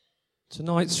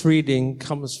Tonight's reading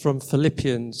comes from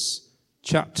Philippians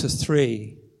chapter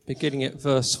 3, beginning at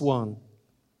verse 1.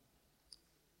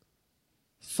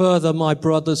 Further, my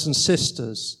brothers and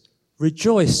sisters,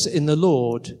 rejoice in the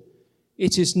Lord.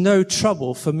 It is no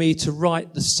trouble for me to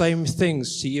write the same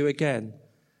things to you again,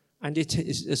 and it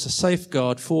is a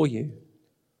safeguard for you.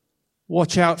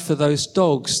 Watch out for those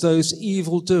dogs, those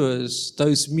evildoers,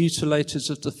 those mutilators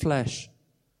of the flesh.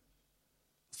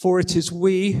 For it is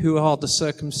we who are the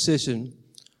circumcision,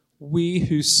 we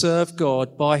who serve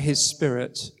God by his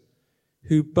Spirit,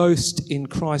 who boast in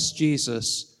Christ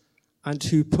Jesus, and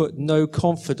who put no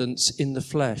confidence in the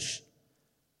flesh,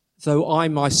 though I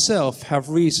myself have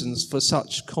reasons for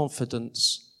such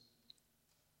confidence.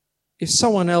 If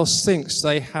someone else thinks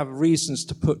they have reasons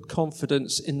to put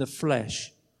confidence in the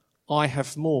flesh, I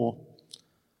have more.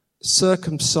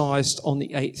 Circumcised on the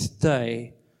 8th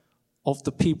day, of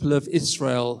the people of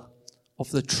Israel,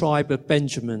 of the tribe of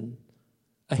Benjamin,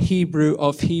 a Hebrew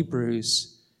of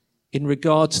Hebrews, in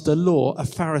regard to the law, a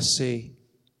Pharisee,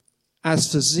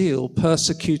 as for zeal,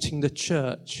 persecuting the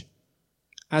church,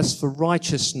 as for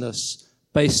righteousness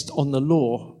based on the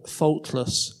law,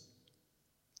 faultless.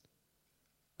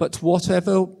 But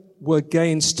whatever were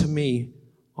gains to me,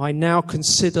 I now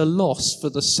consider loss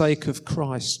for the sake of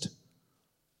Christ.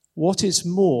 What is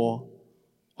more,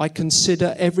 I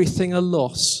consider everything a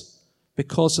loss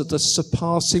because of the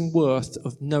surpassing worth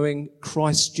of knowing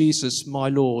Christ Jesus my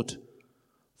Lord,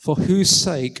 for whose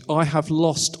sake I have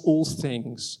lost all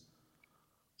things.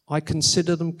 I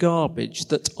consider them garbage,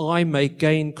 that I may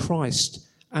gain Christ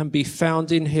and be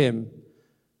found in him,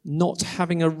 not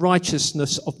having a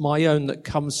righteousness of my own that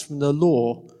comes from the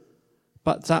law,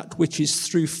 but that which is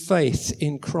through faith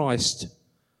in Christ,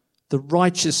 the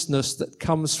righteousness that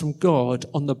comes from God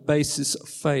on the basis of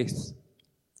faith.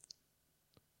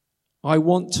 I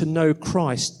want to know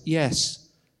Christ, yes,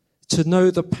 to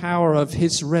know the power of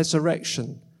his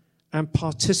resurrection and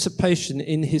participation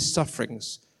in his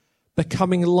sufferings,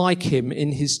 becoming like him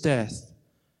in his death,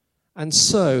 and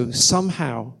so,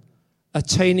 somehow,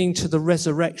 attaining to the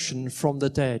resurrection from the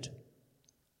dead.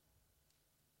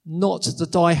 Not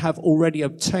that I have already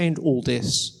obtained all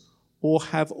this, or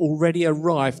have already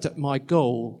arrived at my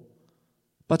goal,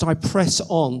 but I press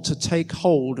on to take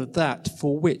hold of that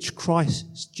for which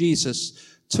Christ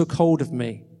Jesus took hold of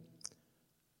me.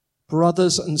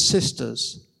 Brothers and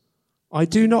sisters, I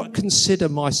do not consider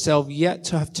myself yet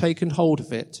to have taken hold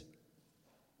of it,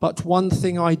 but one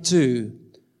thing I do,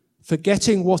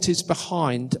 forgetting what is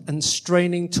behind and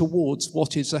straining towards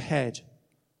what is ahead.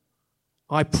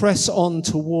 I press on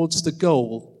towards the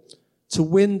goal, to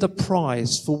win the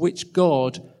prize for which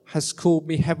God has called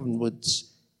me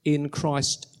heavenwards in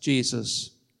Christ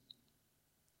Jesus.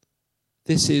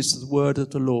 This is the word of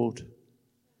the Lord.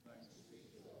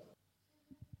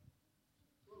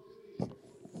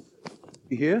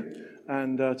 Here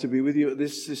and to be with you at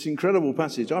this incredible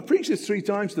passage. I've preached this 3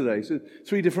 times today, so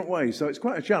 3 different ways, so it's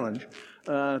quite a challenge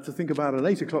to think about an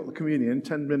 8 o'clock communion,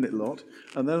 10-minute lot,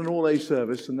 and then an all-age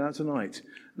service, and now tonight.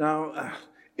 Now,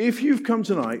 if you've come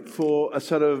tonight for a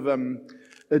sort of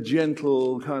a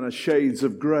gentle kind of shades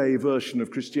of grey version of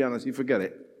Christianity, forget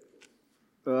it.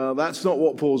 That's not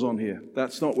what Paul's on here.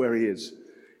 That's not where he is.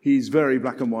 He's very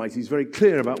black and white. He's very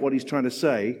clear about what he's trying to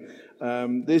say.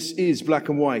 This is black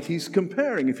and white. He's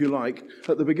comparing, if you like,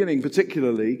 at the beginning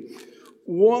particularly,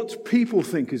 what people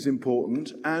think is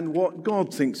important and what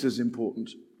God thinks is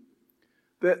important.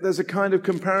 There's a kind of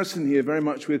comparison here very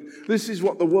much with, this is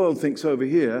what the world thinks over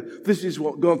here, this is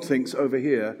what God thinks over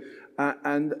here,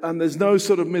 and there's no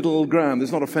sort of middle ground.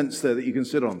 There's not a fence there that you can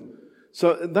sit on.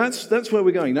 So that's where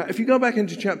we're going. Now, if you go back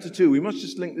into chapter 2, we must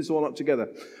just link this all up together.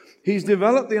 He's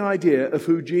developed the idea of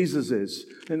who Jesus is.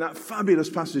 In that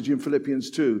fabulous passage in Philippians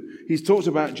 2, he's talked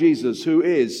about Jesus, who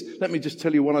is, let me just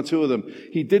tell you 1 or 2 of them.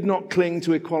 He did not cling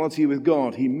to equality with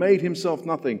God. He made himself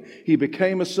nothing. He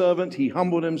became a servant. He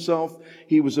humbled himself.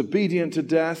 He was obedient to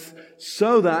death,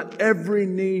 so that every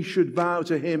knee should bow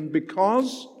to him,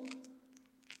 because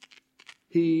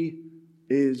he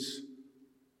is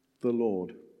the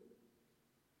Lord.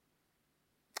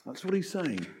 That's what he's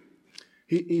saying.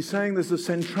 He's saying there's a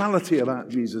centrality about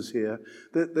Jesus here,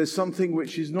 that there's something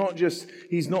which is not just,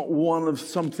 he's not one of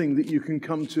something that you can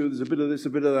come to, there's a bit of this, a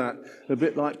bit of that, a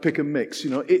bit like pick and mix,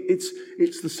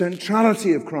 it's the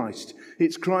centrality of Christ.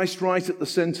 It's Christ right at the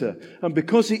center. And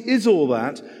because he is all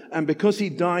that, and because he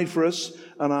died for us,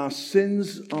 and our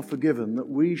sins are forgiven, that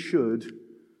we should,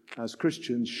 as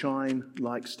Christians, shine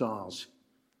like stars.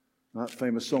 That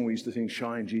famous song we used to sing,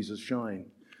 Shine, Jesus, Shine.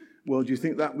 Well, do you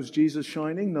think that was Jesus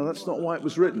shining? No, that's not why it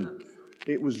was written.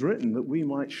 It was written that we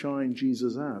might shine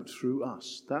Jesus out through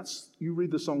us. You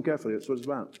read the song carefully, that's what it's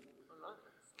about.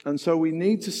 And so we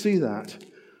need to see that.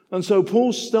 And so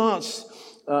Paul starts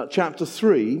chapter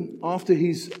 3, after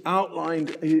he's outlined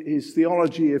his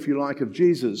theology, if you like, of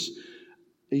Jesus.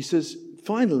 He says,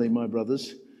 finally, my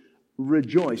brothers,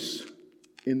 rejoice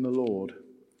in the Lord.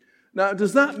 Now,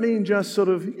 does that mean just sort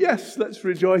of, yes, let's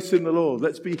rejoice in the Lord,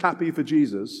 let's be happy for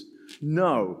Jesus?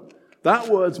 No, that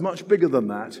word's much bigger than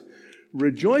that.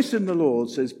 Rejoice in the Lord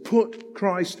says, put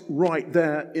Christ right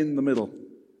there in the middle.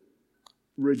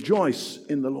 Rejoice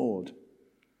in the Lord.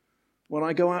 When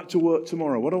I go out to work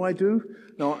tomorrow, what do I do?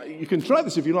 Now, you can try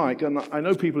this if you like, and I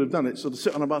know people have done it, sort of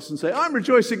sit on a bus and say, I'm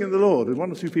rejoicing in the Lord, and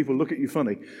one or two people look at you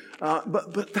funny.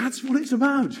 But that's what it's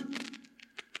about.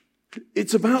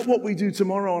 It's about what we do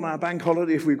tomorrow on our bank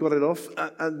holiday, if we've got it off,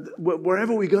 and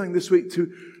wherever we're going this week,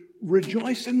 to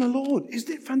rejoice in the Lord.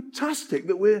 Isn't it fantastic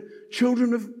that we're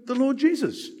children of the Lord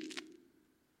Jesus?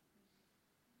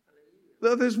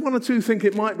 There's one or two think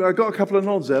it might be. I got a couple of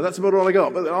nods there. That's about all I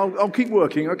got, but I'll keep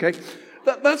working, okay?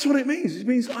 That's what it means. It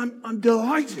means I'm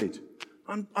delighted.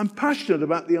 I'm passionate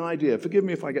about the idea. Forgive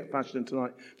me if I get passionate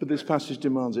tonight, but this passage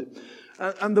demands it.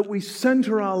 And that we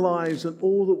center our lives and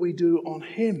all that we do on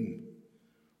Him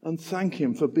and thank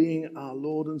Him for being our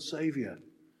Lord and Savior.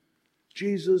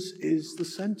 Jesus is the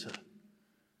center.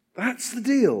 That's the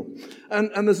deal.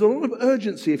 And there's a lot of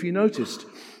urgency, if you noticed,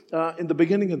 in the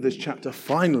beginning of this chapter.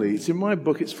 Finally, it's in my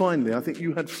book, it's finally. I think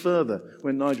you had further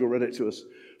when Nigel read it to us.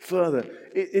 Further.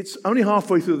 It's only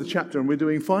halfway through the chapter and we're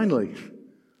doing finally.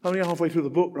 Only halfway through the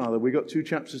book, rather. We've got 2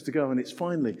 chapters to go and it's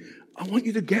finally. I want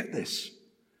you to get this.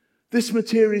 This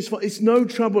material is fine. It's no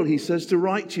trouble, he says, to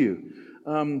write to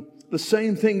you. The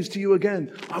same things to you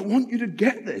again. I want you to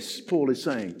get this, Paul is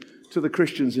saying to the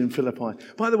Christians in Philippi.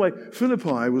 By the way,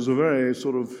 Philippi was a very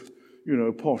sort of,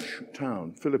 posh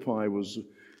town. Philippi was,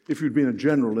 if you'd been a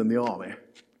general in the army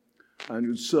and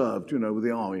you'd served, with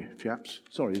the army, chaps.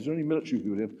 Sorry, is there any military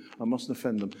people here? I mustn't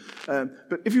offend them.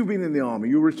 But if you've been in the army,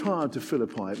 you retired to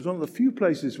Philippi. It was one of the few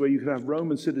places where you could have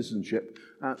Roman citizenship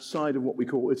outside of what we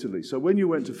call Italy. So when you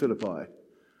went to Philippi,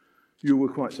 you were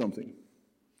quite something.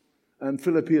 And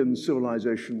Philippian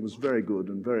civilization was very good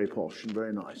and very posh and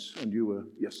very nice. And you were,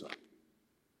 yes, sir.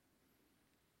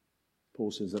 Paul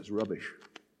says that's rubbish.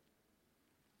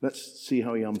 Let's see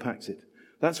how he unpacks it.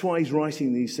 That's why he's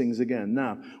writing these things again.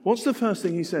 Now, what's the first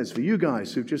thing he says? For you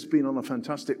guys who've just been on a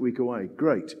fantastic week away,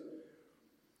 great.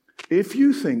 If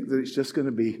you think that it's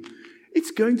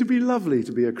going to be lovely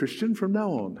to be a Christian from now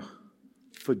on,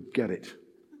 forget it.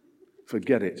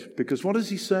 Forget it. Because what does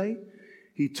he say?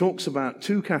 He talks about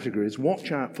 2 categories.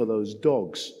 Watch out for those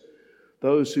dogs,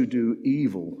 those who do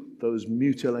evil, those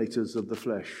mutilators of the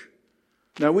flesh.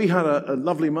 Now, we had a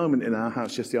lovely moment in our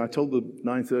house yesterday. I told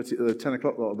the 10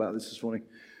 o'clock lot about this morning.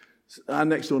 Our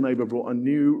next-door neighbour brought a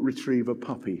new retriever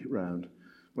puppy round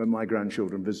when my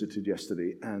grandchildren visited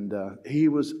yesterday. And he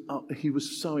was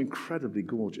so incredibly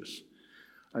gorgeous.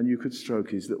 And you could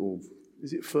stroke his little,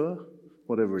 is it fur?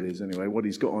 Whatever it is, anyway, what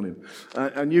he's got on him.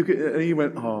 And he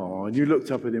went, oh, and you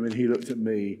looked up at him and he looked at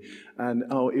me. And,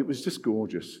 it was just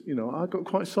gorgeous. I got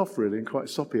quite soft, really, and quite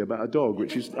soppy about a dog,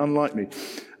 which is unlike me.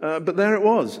 But there it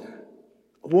was.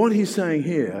 What he's saying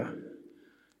here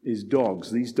is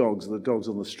dogs. These dogs are the dogs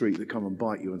on the street that come and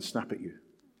bite you and snap at you.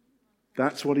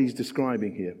 That's what he's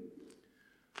describing here.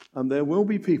 And there will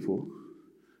be people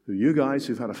you guys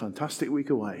who've had a fantastic week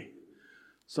away,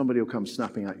 somebody will come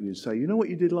snapping at you and say, you know what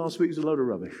you did last week is a load of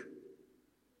rubbish.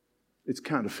 It's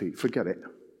counterfeit. Forget it.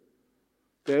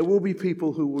 There will be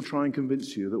people who will try and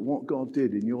convince you that what God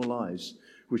did in your lives,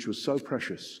 which was so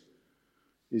precious,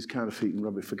 is counterfeit and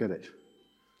rubbish. Forget it.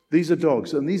 These are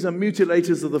dogs, and these are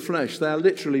mutilators of the flesh. They are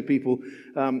literally people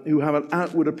who have an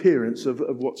outward appearance of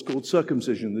what's called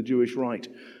circumcision, the Jewish rite,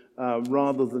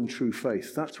 rather than true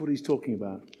faith. That's what he's talking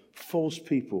about. False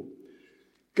people.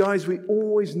 Guys, we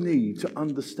always need to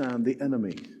understand the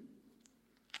enemy.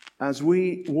 As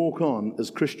we walk on as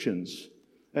Christians,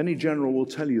 any general will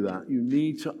tell you that. You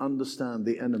need to understand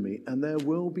the enemy. And there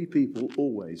will be people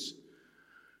always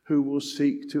who will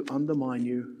seek to undermine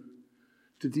you,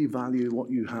 to devalue what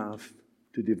you have,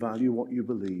 to devalue what you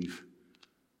believe,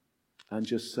 and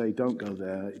just say, don't go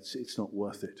there, it's not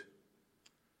worth it.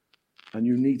 And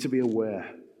you need to be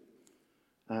aware.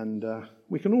 And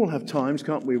we can all have times,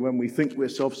 can't we, when we think we're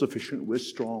self-sufficient, we're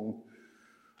strong,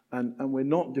 and we're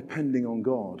not depending on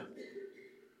God.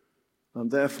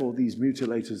 And therefore, these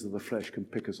mutilators of the flesh can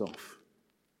pick us off.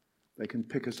 They can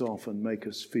pick us off and make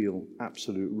us feel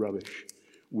absolute rubbish.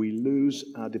 We lose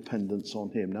our dependence on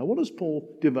him. Now, what does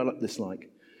Paul develop this like?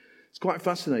 It's quite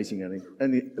fascinating,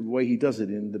 the way he does it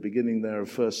in the beginning there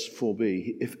of verse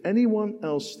 4b. If anyone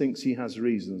else thinks he has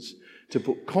reasons to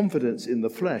put confidence in the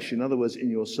flesh, in other words, in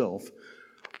yourself,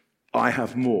 I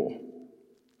have more.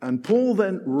 And Paul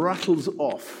then rattles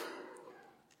off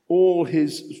all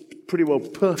his pretty well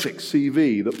perfect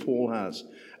CV that Paul has.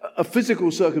 A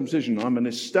physical circumcision. I'm an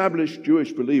established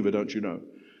Jewish believer, don't you know?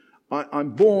 I'm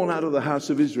born out of the house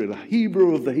of Israel, a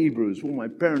Hebrew of the Hebrews. Well, my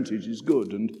parentage is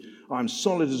good, and I'm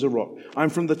solid as a rock. I'm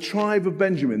from the tribe of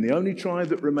Benjamin, the only tribe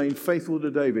that remained faithful to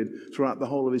David throughout the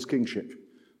whole of his kingship.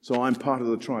 So I'm part of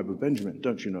the tribe of Benjamin,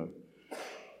 don't you know?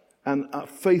 And a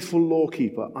faithful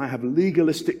lawkeeper. I have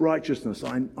legalistic righteousness.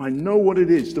 I know what it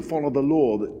is to follow the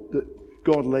law that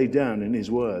God laid down in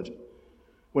his word.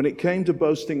 When it came to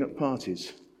boasting at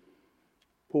parties,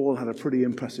 Paul had a pretty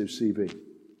impressive CV.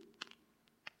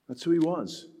 That's who he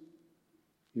was.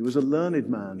 He was a learned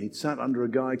man. He'd sat under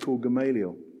a guy called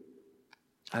Gamaliel.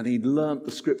 And he'd learnt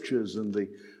the scriptures and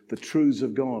the truths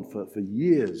of God for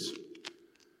years.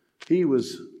 He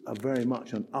was very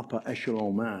much an upper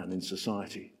echelon man in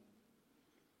society.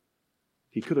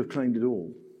 He could have claimed it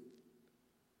all.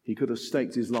 He could have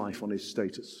staked his life on his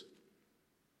status.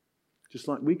 Just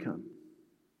like we can.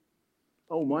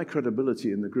 Oh, my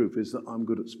credibility in the group is that I'm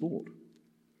good at sport.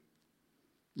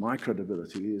 My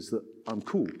credibility is that I'm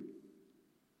cool.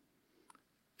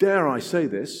 Dare I say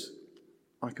this,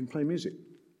 I can play music.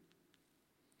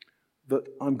 That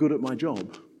I'm good at my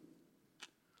job.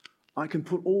 I can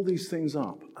put all these things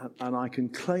up and I can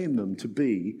claim them to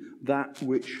be that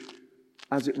which,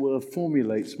 as it were,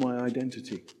 formulates my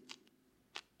identity.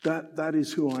 That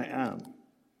is who I am.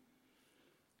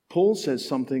 Paul says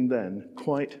something then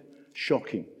quite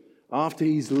shocking. After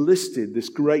he's listed this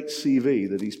great CV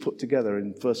that he's put together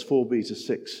in verse 4b to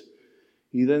 6,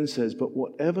 he then says, but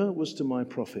whatever was to my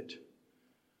profit,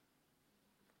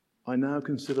 I now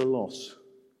consider loss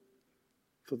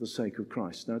for the sake of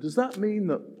Christ. Now, does that mean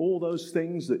that all those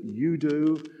things that you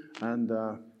do and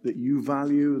that you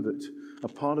value, that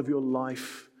are part of your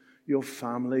life, your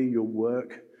family, your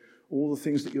work, all the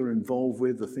things that you're involved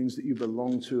with, the things that you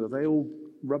belong to, are they all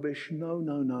rubbish? No.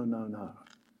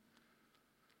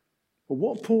 But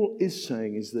what Paul is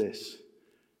saying is this: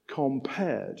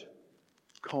 compared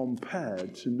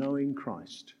to knowing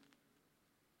Christ,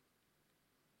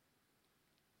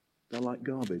 they're like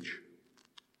garbage.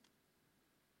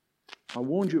 I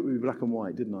warned you it would be black and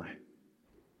white, didn't I?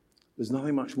 There's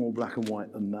nothing much more black and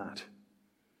white than that.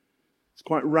 It's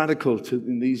quite radical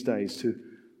in these days to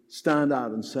stand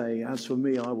out and say, as for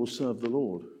me, I will serve the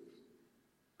Lord.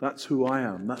 That's who I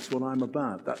am. That's what I'm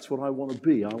about. That's what I want to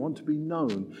be. I want to be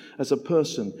known as a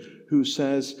person who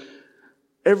says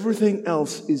everything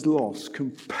else is lost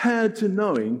compared to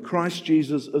knowing Christ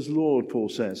Jesus as Lord, Paul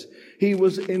says. He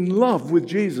was in love with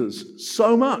Jesus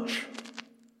so much.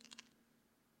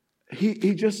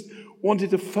 He just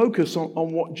wanted to focus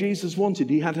on what Jesus wanted.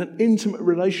 He had an intimate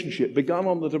relationship begun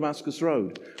on the Damascus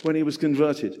Road when he was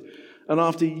converted. And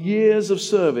after years of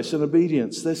service and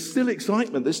obedience, there's still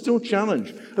excitement, there's still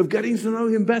challenge of getting to know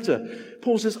him better.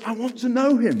 Paul says, I want to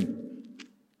know him.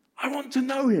 I want to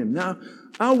know him. Now,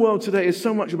 our world today is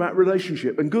so much about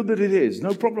relationship, and good that it is.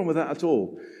 No problem with that at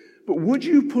all. But would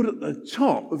you put at the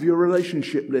top of your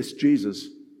relationship list Jesus?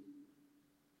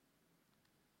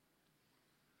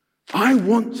 I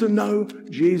want to know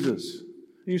Jesus.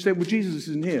 And you say, well, Jesus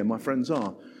isn't here. My friends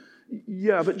are.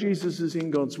 Yeah, but Jesus is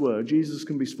in God's word. Jesus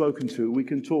can be spoken to. We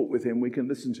can talk with him. We can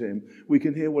listen to him. We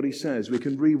can hear what he says. We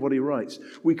can read what he writes.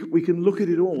 We can look at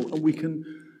it all and we can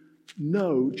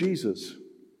know Jesus.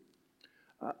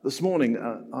 This morning,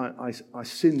 I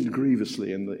sinned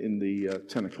grievously in the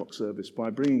 10 o'clock service by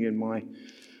bringing in my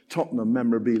Tottenham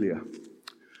memorabilia.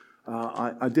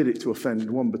 I did it to offend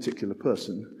one particular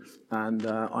person, and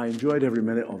I enjoyed every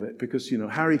minute of it because,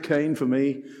 Harry Kane, for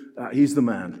me, he's the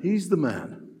man. He's the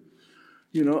man.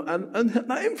 And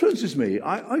that influences me.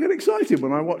 I get excited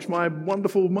when I watch my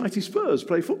wonderful mighty Spurs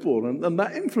play football, and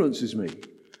that influences me.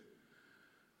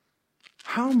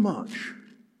 How much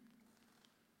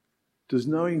does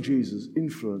knowing Jesus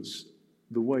influence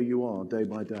the way you are day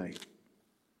by day?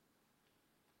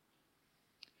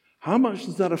 How much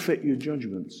does that affect your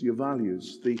judgments, your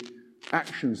values, the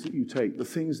actions that you take, the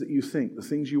things that you think, the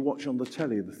things you watch on the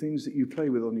telly, the things that you play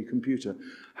with on your computer?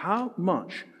 How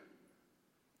much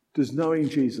does knowing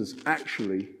Jesus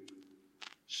actually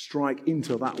strike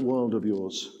into that world of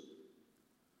yours?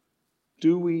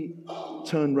 Do we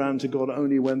turn round to God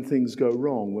only when things go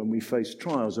wrong, when we face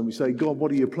trials, and we say, God,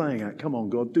 what are you playing at? Come on,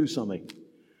 God, do something.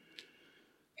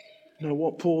 No,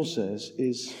 what Paul says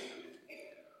is,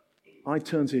 I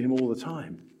turn to him all the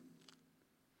time.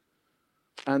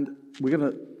 And we're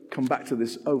going to come back to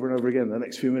this over and over again in the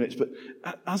next few minutes, but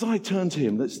as I turn to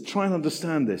him, let's try and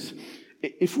understand this.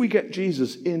 If we get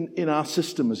Jesus in our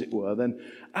system, as it were, then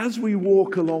as we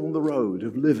walk along the road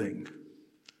of living,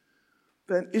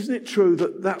 then isn't it true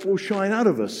that that will shine out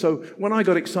of us? So when I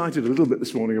got excited a little bit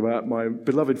this morning about my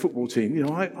beloved football team, you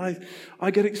know,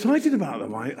 I get excited about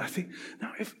them. I think,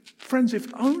 now, friends,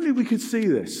 if only we could see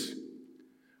this.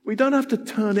 We don't have to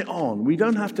turn it on. We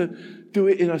don't have to do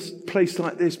it in a place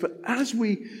like this. But as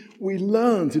we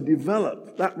learn to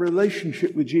develop that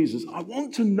relationship with Jesus, I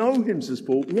want to know him, says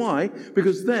Paul. Why?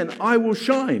 Because then I will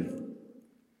shine.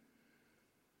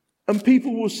 And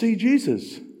people will see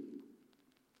Jesus.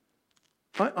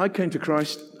 I came to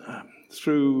Christ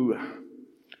through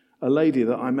a lady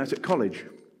that I met at college.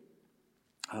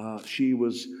 She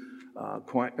was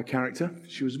quite a character.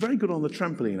 She was very good on the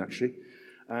trampoline, actually.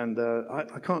 And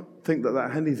I can't think that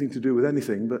had anything to do with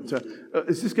anything, but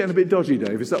is this getting a bit dodgy,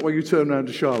 Dave? Is that why you turn around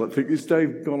to Charlotte? Think, is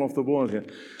Dave gone off the boil here?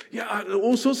 Yeah,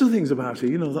 all sorts of things about her,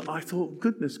 you know, that I thought,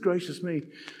 goodness gracious me.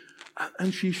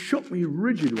 And she shook me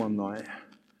rigid one night.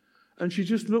 And she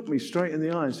just looked me straight in the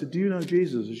eye and said, do you know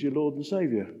Jesus as your Lord and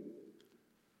Saviour?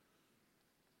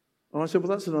 And I said, well,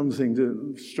 that's another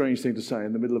strange thing to say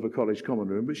in the middle of a college common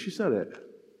room, but she said it.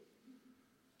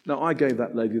 Now, I gave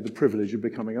that lady the privilege of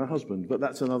becoming her husband, but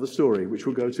that's another story, which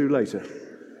we'll go to later.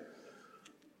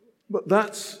 But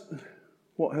that's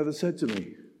what Heather said to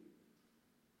me.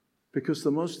 Because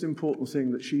the most important thing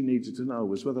that she needed to know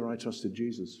was whether I trusted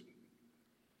Jesus.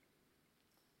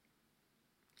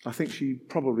 I think she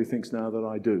probably thinks now that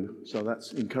I do, so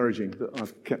that's encouraging that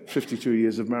I've kept 52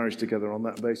 years of marriage together on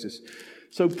that basis.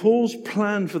 So Paul's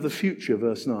plan for the future,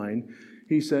 verse 9,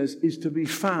 he says, is to be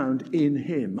found in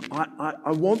him.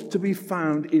 I want to be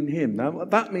found in him. Now,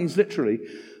 that means literally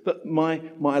that my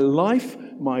life,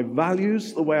 my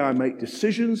values, the way I make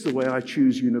decisions, the way I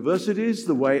choose universities,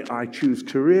 the way I choose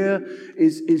career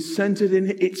is centered in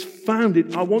him. It's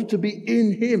founded. I want to be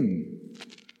in him.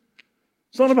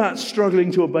 It's not about struggling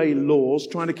to obey laws,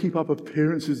 trying to keep up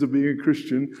appearances of being a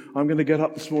Christian. I'm going to get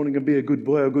up this morning and be a good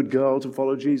boy or a good girl to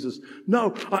follow Jesus.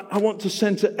 No, I want to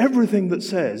center everything that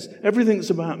says, everything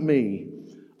that's about me,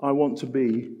 I want to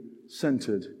be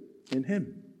centered in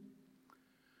him.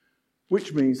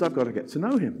 Which means I've got to get to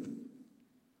know him.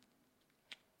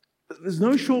 There's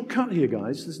no shortcut here,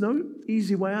 guys. There's no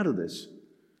easy way out of this.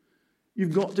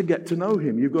 You've got to get to know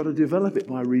him. You've got to develop it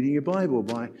by reading your Bible,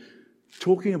 by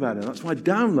talking about it. That's why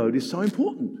download is so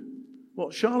important.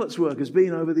 What Charlotte's work has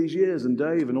been over these years, and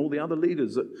Dave and all the other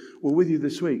leaders that were with you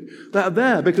this week, they're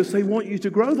there because they want you to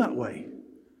grow that way.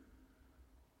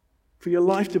 For your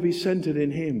life to be centered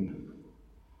in him.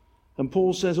 And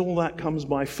Paul says all that comes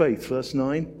by faith, verse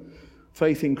 9.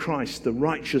 Faith in Christ, the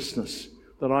righteousness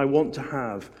that I want to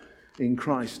have in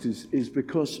Christ is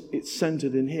because it's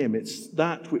centered in him. It's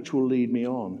that which will lead me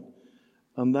on.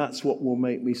 And that's what will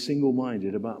make me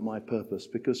single-minded about my purpose,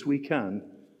 because we can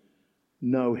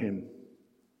know him.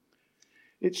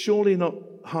 It's surely not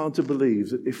hard to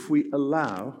believe that if we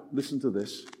allow, listen to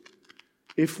this,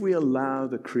 if we allow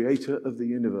the creator of the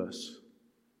universe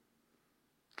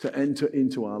to enter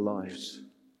into our lives,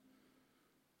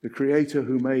 the creator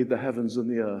who made the heavens and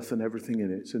the earth and everything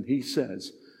in it, and he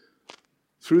says,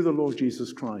 through the Lord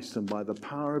Jesus Christ and by the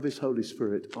power of his Holy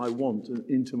Spirit, I want an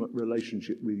intimate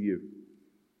relationship with you.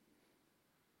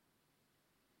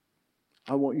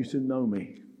 I want you to know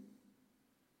me.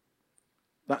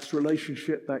 That's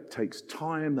relationship. That takes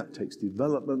time. That takes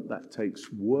development. That takes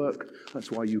work.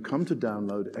 That's why you come to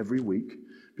Download every week,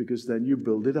 because then you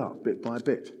build it up bit by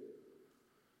bit.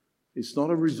 It's not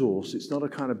a resource. It's not a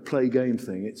kind of play game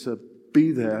thing. It's a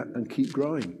be there and keep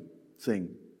growing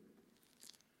thing.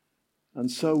 And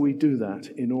so we do that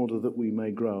in order that we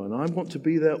may grow. And I want to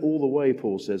be there all the way,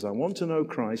 Paul says. I want to know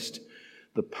Christ,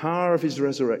 the power of his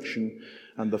resurrection,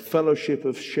 and the fellowship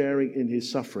of sharing in his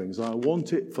sufferings. I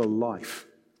want it for life.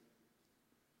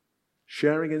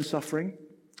 Sharing in suffering,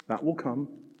 that will come,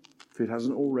 if it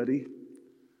hasn't already.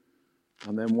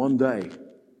 And then one day,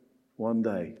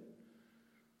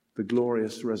 the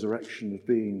glorious resurrection of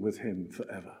being with him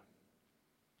forever.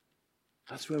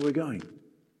 That's where we're going.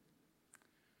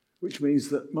 Which means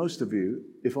that most of you,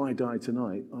 if I die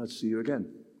tonight, I'd see you again.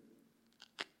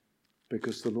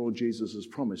 Because the Lord Jesus has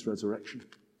promised resurrection.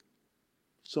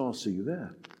 So I'll see you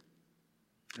there.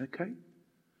 Okay?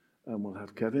 And we'll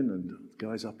have Kevin and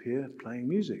guys up here playing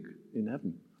music in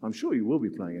heaven. I'm sure you will be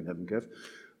playing in heaven, Kev.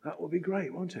 That will be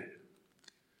great, won't it?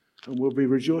 And we'll be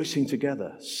rejoicing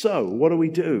together. So, what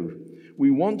do?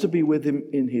 We want to be with him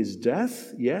in his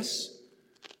death, yes.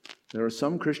 There are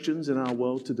some Christians in our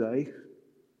world today.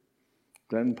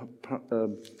 Glenn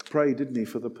prayed, didn't he,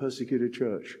 for the persecuted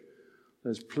church.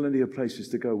 There's plenty of places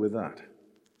to go with that.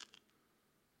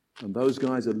 And those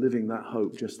guys are living that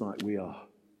hope just like we are.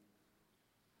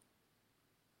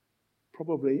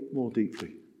 Probably more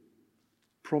deeply,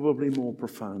 probably more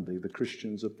profoundly, the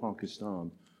Christians of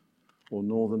Pakistan or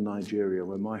northern Nigeria,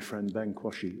 where my friend Ben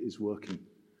Kwashi is working.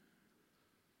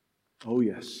 Oh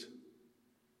yes,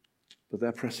 but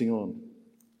they're pressing on.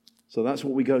 So that's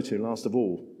what we go to last of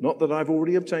all. Not that I've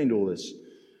already obtained all this,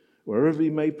 wherever be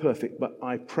made perfect, but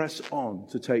I press on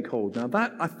to take hold. Now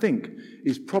that, I think,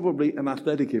 is probably an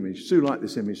athletic image. Sue liked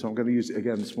this image, so I'm going to use it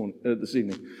again this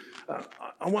evening.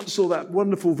 I once saw that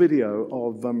wonderful video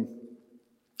of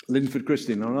Linford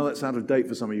Christie. Now, I know that's out of date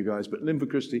for some of you guys, but Linford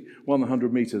Christie won the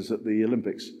 100 metres at the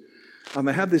Olympics. And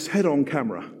they had this head-on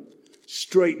camera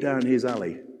straight down his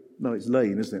alley. No, it's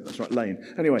lane, isn't it? That's right, lane.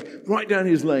 Anyway, right down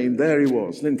his lane, there he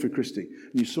was, Linford Christie.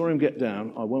 And you saw him get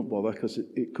down. I won't bother because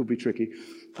it could be tricky.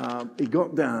 He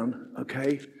got down,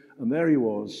 okay, and there he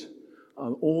was.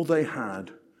 And all they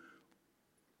had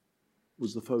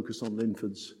was the focus on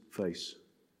Linford's face.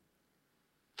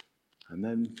 And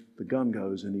then the gun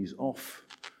goes and he's off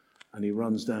and he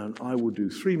runs down. I will do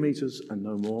 3 meters and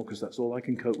no more because that's all I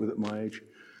can cope with at my age.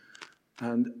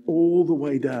 And all the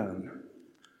way down,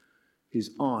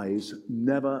 his eyes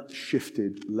never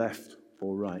shifted left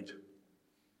or right.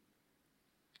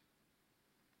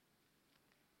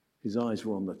 His eyes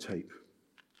were on the tape,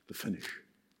 the finish.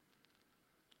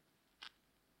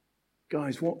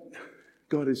 Guys, what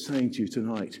God is saying to you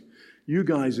tonight, you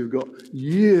guys have got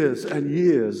years and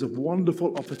years of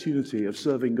wonderful opportunity of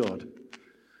serving God.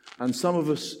 And some of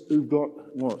us who've got,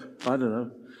 what? I don't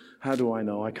know. How do I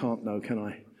know? I can't know, can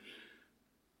I?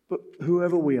 But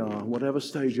whoever we are, whatever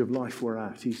stage of life we're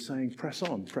at, he's saying, press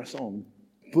on,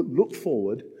 but look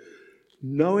forward,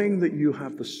 knowing that you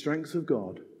have the strength of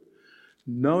God,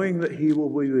 knowing that he will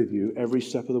be with you every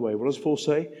step of the way. What does Paul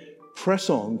say? Press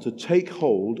on to take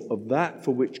hold of that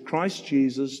for which Christ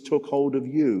Jesus took hold of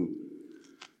you.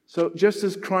 So just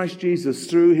as Christ Jesus,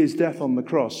 through his death on the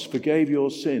cross, forgave your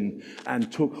sin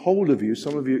and took hold of you,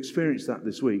 some of you experienced that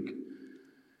this week,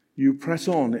 you press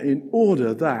on in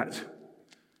order that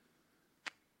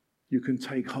you can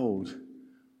take hold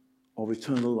of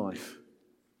eternal life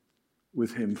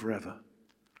with him forever.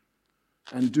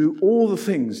 And do all the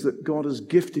things that God has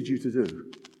gifted you to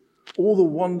do. All the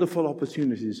wonderful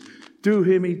opportunities. Do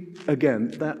hear me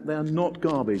again, that they're not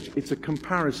garbage. It's a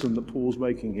comparison that Paul's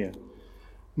making here.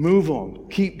 Move on,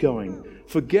 keep going,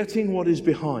 forgetting what is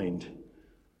behind.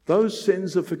 Those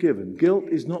sins are forgiven. Guilt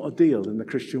is not a deal in the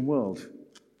Christian world.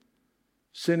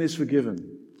 Sin is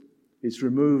forgiven. It's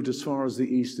removed as far as the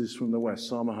east is from the west,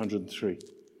 Psalm 103.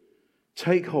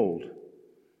 Take hold,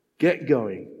 get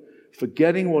going,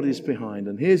 forgetting what is behind.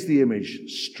 And here's the image,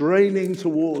 straining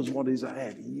towards what is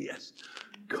ahead. Yes,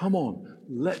 come on,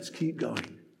 let's keep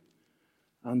going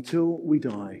until we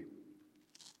die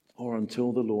or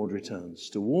until the Lord returns,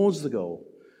 towards the goal,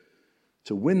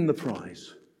 to win the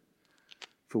prize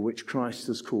for which Christ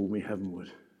has called me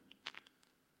heavenward.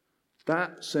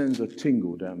 That sends a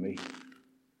tingle down me.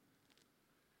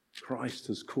 Christ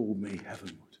has called me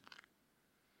heavenward.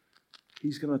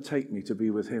 He's going to take me to be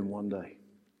with him one day.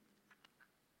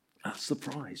 That's the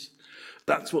prize.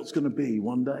 That's what's going to be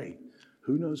one day.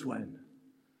 Who knows when?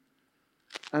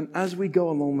 And as we go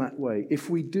along that way, if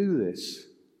we do this,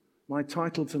 my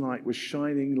title tonight was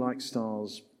Shining Like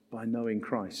Stars by Knowing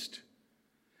Christ.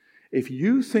 If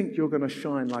you think you're going to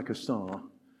shine like a star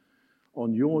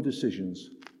on your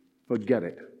decisions, forget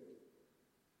it.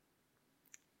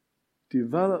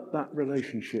 Develop that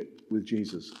relationship with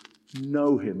Jesus.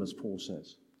 Know him, as Paul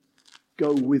says.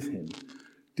 Go with him.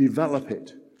 Develop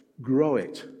it. Grow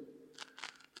it.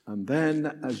 And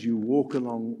then as you walk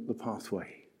along the pathway,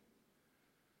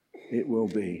 it will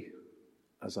be,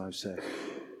 as I've said.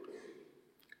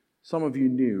 Some of you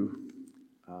knew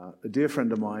a dear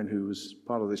friend of mine who was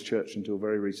part of this church until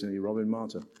very recently, Robin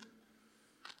Martin.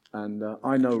 And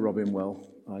I know Robin well.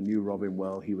 I knew Robin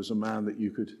well. He was a man that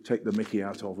you could take the mickey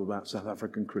out of about South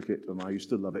African cricket, and I used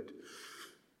to love it.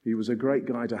 He was a great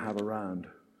guy to have around.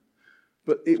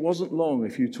 But it wasn't long,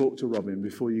 if you talked to Robin,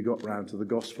 before you got round to the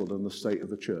gospel and the state of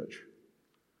the church.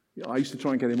 I used to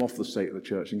try and get him off the state of the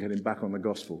church and get him back on the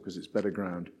gospel because it's better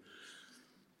ground.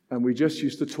 And we just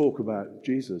used to talk about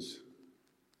Jesus.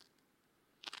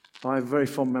 I have very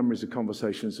fond memories of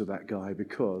conversations with that guy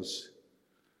because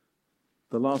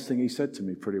the last thing he said to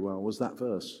me pretty well was that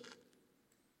verse.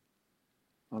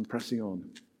 I'm pressing on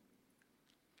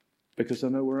because I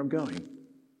know where I'm going.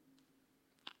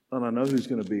 And I know who's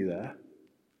going to be there.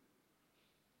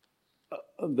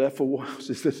 And therefore, what else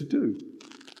is there to do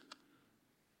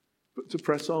but to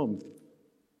press on?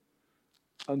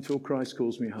 until Christ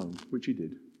calls me home, which he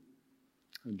did.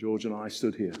 And George and I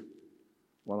stood here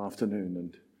one afternoon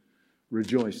and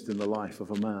rejoiced in the life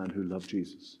of a man who loved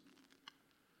Jesus.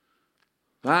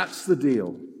 That's the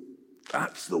deal.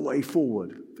 That's the way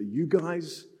forward for you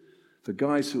guys, for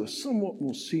guys who are somewhat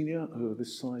more senior, who are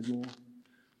this side more.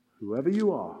 Whoever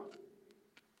you are,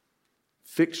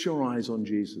 fix your eyes on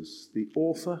Jesus, the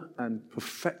author and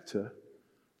perfecter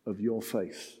of your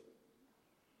faith,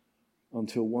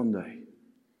 until one day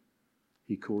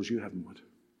he calls you heavenward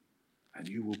and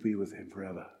you will be with him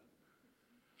forever.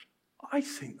 I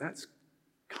think that's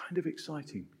kind of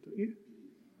exciting, don't you?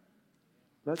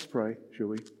 Let's pray, shall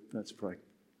we? Let's pray.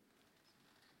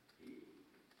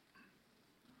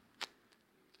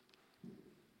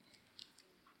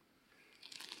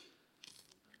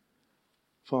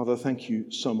 Father, thank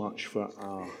you so much for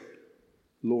our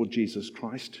Lord Jesus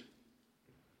Christ,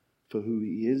 for who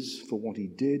he is, for what he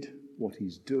did, what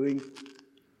he's doing,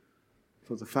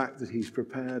 for the fact that he's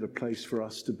prepared a place for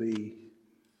us to be.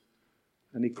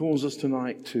 And he calls us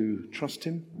tonight to trust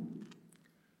him,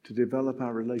 to develop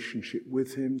our relationship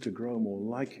with him, to grow more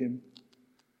like him,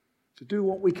 to do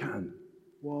what we can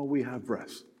while we have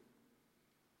breath,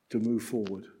 to move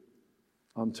forward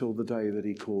until the day that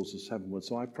he calls us heavenward.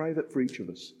 So I pray that for each of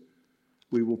us,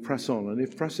 we will press on. And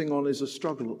if pressing on is a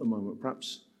struggle at the moment,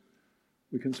 perhaps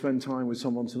we can spend time with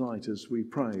someone tonight as we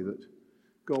pray that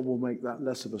God will make that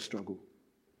less of a struggle.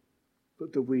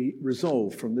 But that we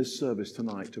resolve from this service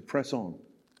tonight to press on,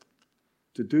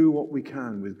 to do what we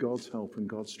can with God's help and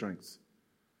God's strength,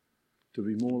 to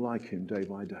be more like him day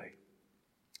by day.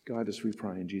 Guide us, we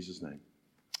pray, in Jesus' name.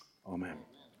 Amen.